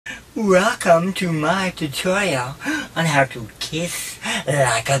Welcome to my tutorial on how to kiss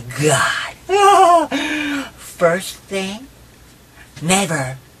like a god. First thing,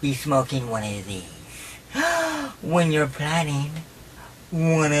 never be smoking one of these when you're planning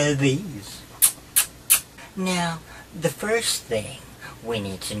one of these. Now, the first thing we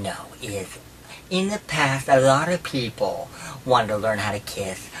need to know is, in the past, a lot of people wanted to learn how to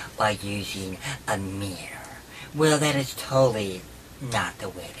kiss by using a mirror. Well, that is totally not the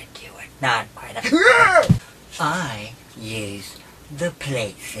way to do it. Not by the... I use the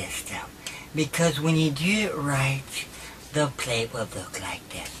plate system, because when you do it right, the plate will look like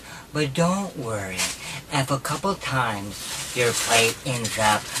this. But don't worry, if a couple times your plate ends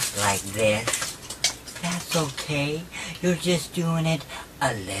up like this, that's okay. You're just doing it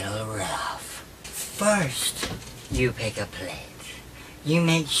a little rough. First, you pick a plate. You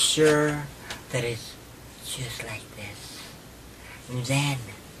make sure that it's just like this. And then,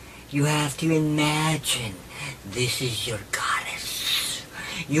 you have to imagine this is your goddess.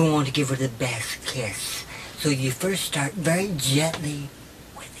 You want to give her the best kiss. So you first start very gently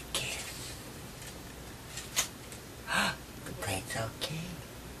with a kiss. The plate's okay.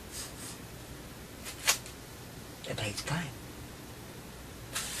 The plate's fine.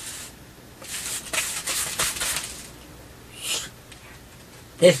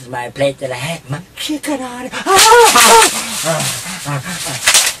 This is my plate that I had my chicken on.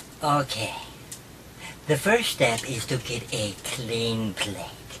 Okay. The first step is to get a clean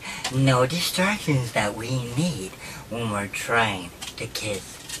plate. No distractions that we need when we're trying to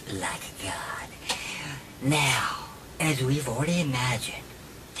kiss like a god. Now, as we've already imagined,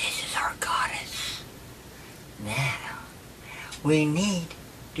 this is our goddess. Now, we need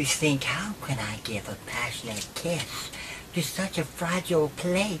to think, how can I give a passionate kiss to such a fragile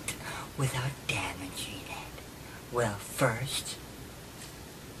plate without damaging it? Well, first,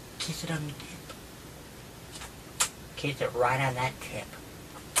 kiss it on the tip. Kiss it right on that tip.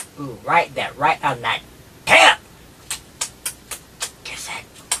 Ooh, right there, right on that tip! Kiss it!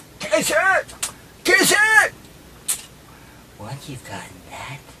 Kiss it! Kiss it! Once you've gotten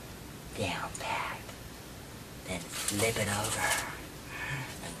that down pat, then flip it over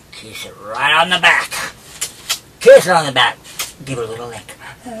and kiss it right on the back. Kiss it on the back. Give it a little lick.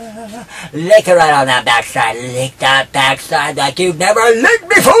 Lick it right on that backside. Lick that backside like you've never licked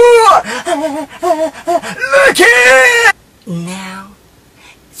before. Lick it! Now,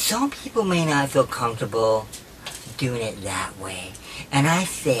 some people may not feel comfortable doing it that way. And I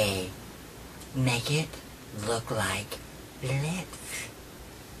say, make it look like lips.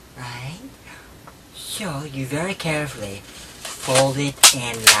 Right? So, you very carefully fold it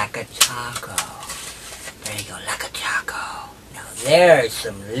in like a taco. There you go, like a taco. Now there's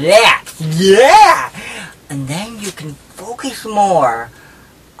some lips. Yeah! And then you can focus more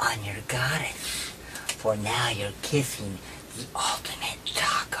on your goddess. For now you're kissing the ultimate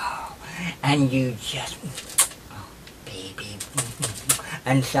taco. And you just... Oh, baby.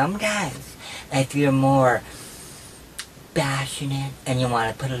 And sometimes, if you're more passionate and you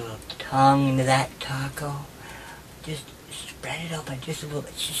want to put a little tongue into that taco, just spread it open just a little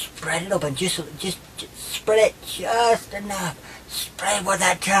bit. Just spread it open just spread it just enough. Spread where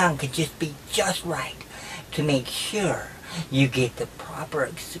that tongue can just be just right to make sure you get the proper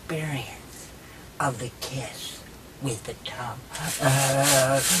experience of the kiss with the tongue.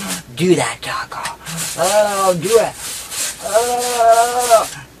 Do that, taco. Oh, do it.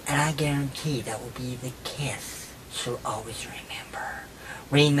 Oh. And I guarantee that will be the kiss she'll always remember.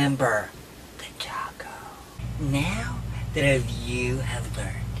 Remember the taco. Now that you have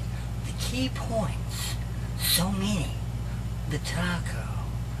learned the key points, so many, the taco,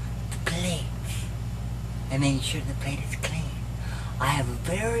 the plate, and making sure the plate is clean, I have a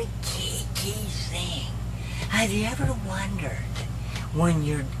very key thing. Have you ever wondered, when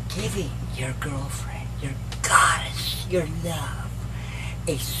you're giving your girlfriend, your goddess, your love,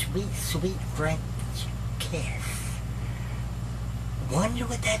 a sweet, sweet French kiss, wonder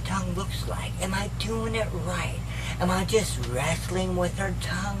what that tongue looks like? Am I doing it right? Am I just wrestling with her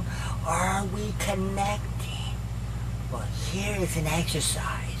tongue? Or are we connecting? Well, here is an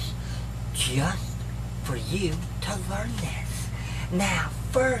exercise just for you to learn this. Now,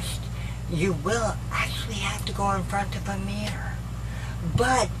 first, you will actually have to go in front of a mirror.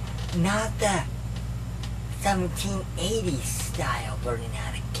 But not the 1780s style learning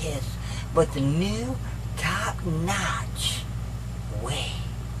how to kiss, but the new top-notch way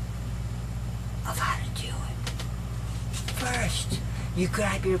of how to do it. First, you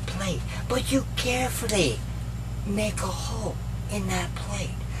grab your plate, but you carefully make a hole in that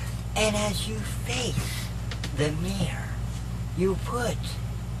plate. And as you face the mirror, you put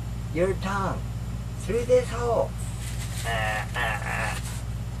your tongue through this hole.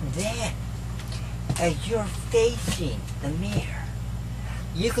 Then, as you're facing the mirror,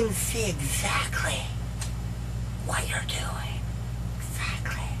 you can see exactly what you're doing.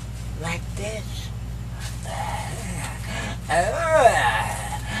 Exactly. Like this.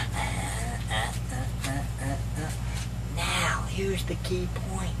 Now, here's the key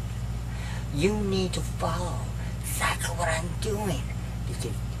point. You need to follow exactly what I'm doing,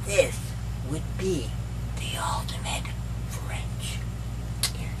 because this would be the ultimate French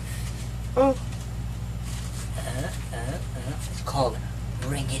kiss. Oh. It's called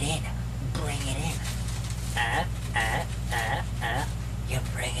bring it in. Bring it in. You're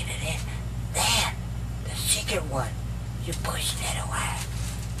bringing it in. Then, the secret one, you're pushing it away.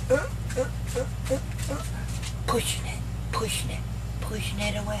 Pushing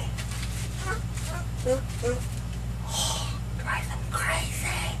it away. Oh, drives them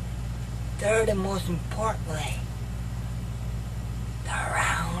crazy. Third and most importantly, the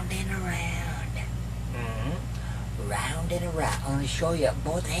round and around. Round and around. I'm going to show you at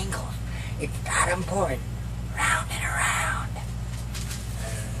both angles. It's that important. Round and around.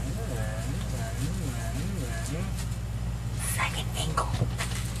 Second angle.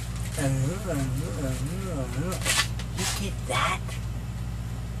 You get that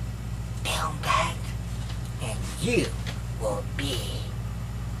down pat, and you will be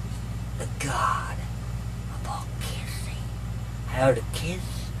the god of all kissing. How to kiss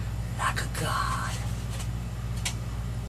like a god.